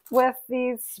with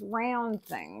these round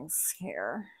things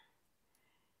here.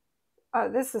 Oh,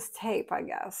 this is tape, I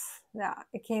guess. Yeah,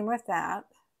 it came with that.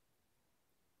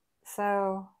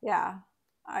 So yeah,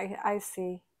 I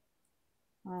see.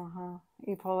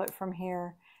 You pull it from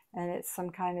here, and it's some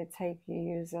kind of tape. You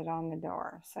use it on the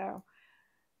door. So,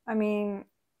 I mean,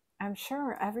 I'm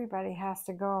sure everybody has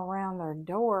to go around their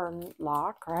door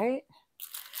lock, right?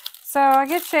 So I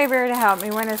get Shea Bear to help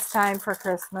me when it's time for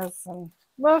Christmas, and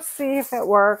we'll see if it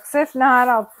works. If not,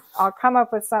 I'll come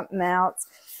up with something else.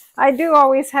 I do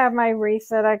always have my wreath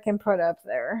that I can put up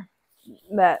there.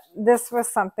 That this was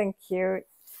something cute,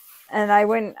 and I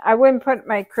wouldn't put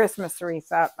my Christmas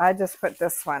wreath up. I just put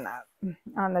this one up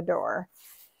on the door,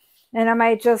 and I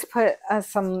might just put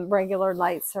some regular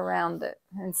lights around it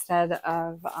instead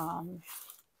of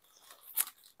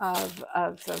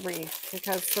the wreath,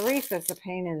 because the wreath is a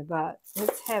pain in the butt.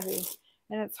 It's heavy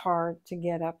and it's hard to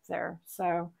get up there.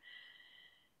 So,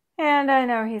 and I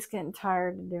know he's getting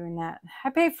tired of doing that. I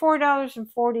paid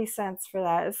 $4.40 for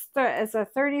that. It's a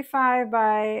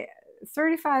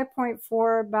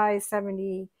 35.4 by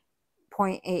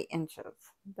 70.8 inches.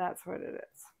 That's what it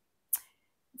is.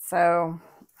 So,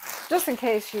 just in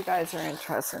case you guys are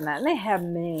interested in that. And they have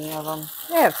many of them.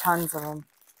 They have tons of them.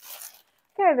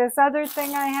 Okay, this other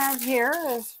thing I have here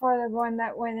is for the one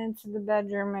that went into the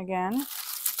bedroom again.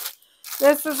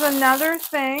 This is another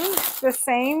thing, the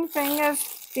same thing as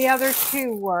the other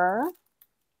two were.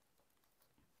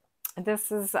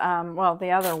 This is, well, the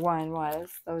other one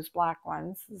was those black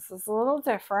ones. This is a little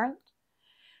different.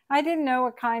 I didn't know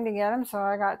what kind to get them, so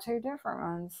I got two different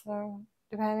ones. So,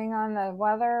 depending on the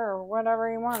weather or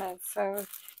whatever you wanted. So,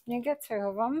 you get two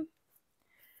of them.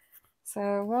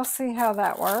 So, we'll see how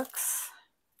that works.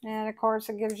 And of course,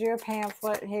 it gives you a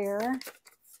pamphlet here.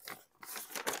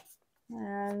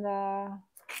 And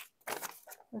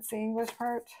what's the English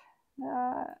part?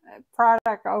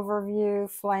 Product overview,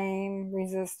 flame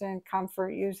resistant,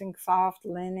 comfort using soft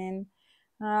linen.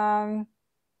 You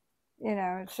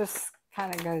know, it just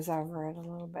kind of goes over it a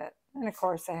little bit. And of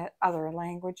course, the other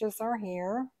languages are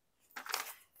here.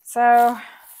 So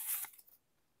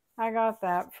I got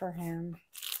that for him.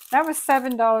 That was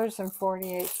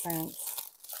 $7.48.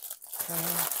 So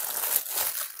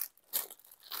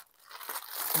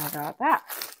I got that.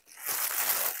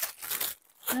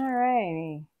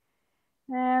 Alrighty.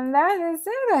 And that is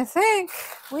it, I think.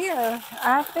 We are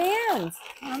at the end.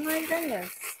 Oh my goodness.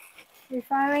 We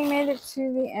finally made it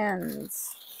to the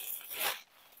ends.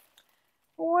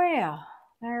 Well,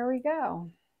 there we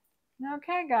go.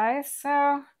 Okay, guys.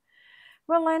 So,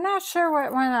 well, I'm not sure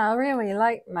what one I really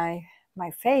like my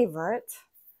favorite.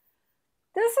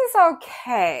 This is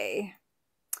okay,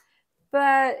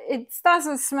 but it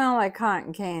doesn't smell like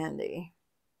cotton candy.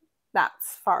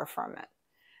 That's far from it.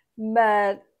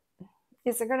 But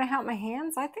is it going to help my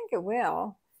hands? I think it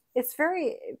will. It's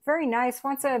very, very nice.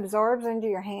 Once it absorbs into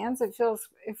your hands, it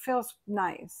feels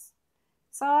nice.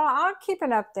 So I'll keep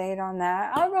an update on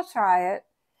that. I will try it.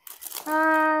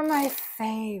 My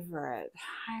favorite.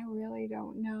 I really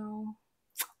don't know.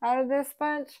 Out of this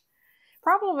bunch,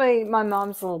 probably my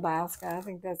mom's little basket. I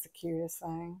think that's the cutest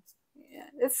thing. Yeah.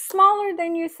 It's smaller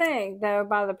than you think, though,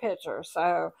 by the picture.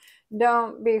 So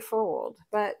don't be fooled.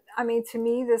 But I mean, to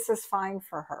me, this is fine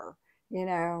for her. You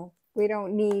know, we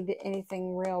don't need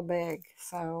anything real big.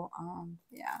 So,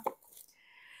 yeah.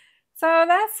 So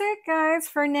that's it, guys,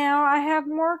 for now. I have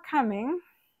more coming.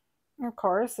 Of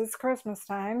course, it's Christmas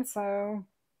time, so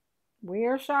we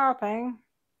are shopping.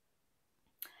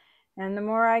 And the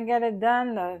more I get it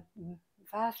done, the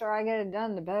faster I get it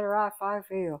done, the better off I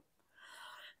feel.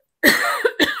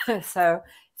 So,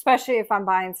 especially if I'm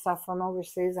buying stuff from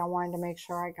overseas, I wanted to make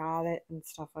sure I got it and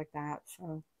stuff like that.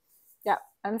 So, yeah,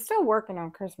 I'm still working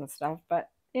on Christmas stuff, but,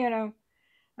 you know,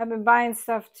 I've been buying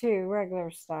stuff too,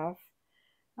 regular stuff.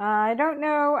 I don't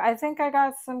know. I think I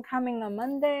got some coming on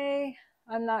Monday.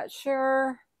 I'm not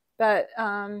sure. But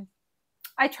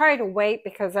I try to wait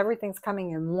because everything's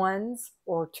coming in ones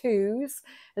or twos.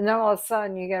 And then all of a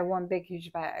sudden you get one big,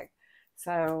 huge bag.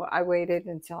 So I waited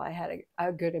until I had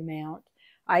a good amount.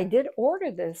 I did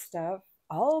order this stuff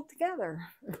all together,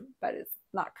 but it's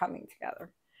not coming together.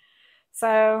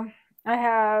 So I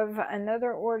have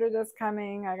another order that's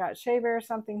coming. I got Shea Bear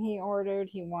something he ordered.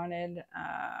 He wanted.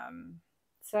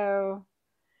 So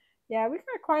yeah, we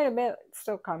got quite a bit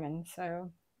still coming.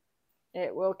 So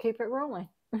it will keep it rolling.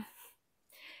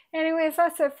 Anyways,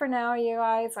 that's it for now, you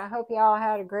guys. I hope y'all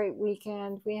had a great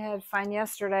weekend. We had fun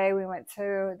yesterday. We went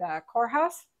to the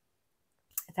courthouse.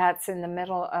 That's in the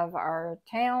middle of our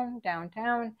town,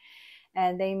 downtown,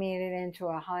 and they made it into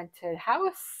a haunted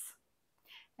house.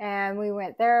 And we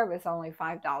went there. It was only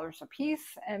 $5 a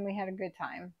piece, and we had a good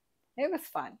time. It was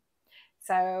fun.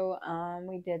 So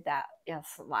we did that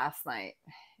last night.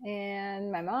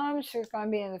 And my mom, she's going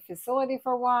to be in the facility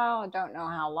for a while. I don't know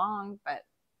how long, but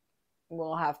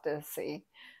we'll have to see.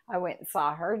 I went and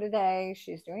saw her today.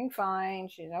 She's doing fine.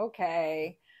 She's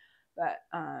okay. But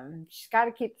she's got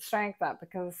to keep the strength up,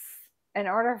 because in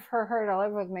order for her to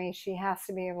live with me, she has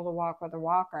to be able to walk with a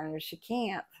walker. And if she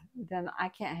can't, then I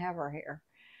can't have her here.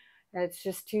 It's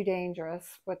just too dangerous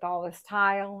with all this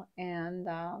tile. And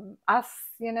us,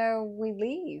 we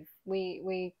leave.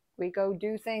 We go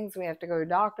do things. We have to go to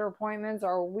doctor appointments,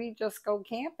 or we just go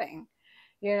camping,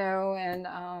 and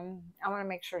I want to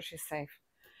make sure she's safe.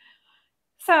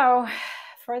 So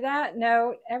for that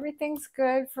note, everything's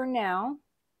good for now.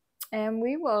 And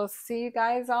we will see you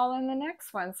guys all in the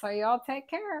next one. So y'all take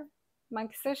care.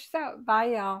 Mike Fish out.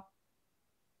 Bye, y'all.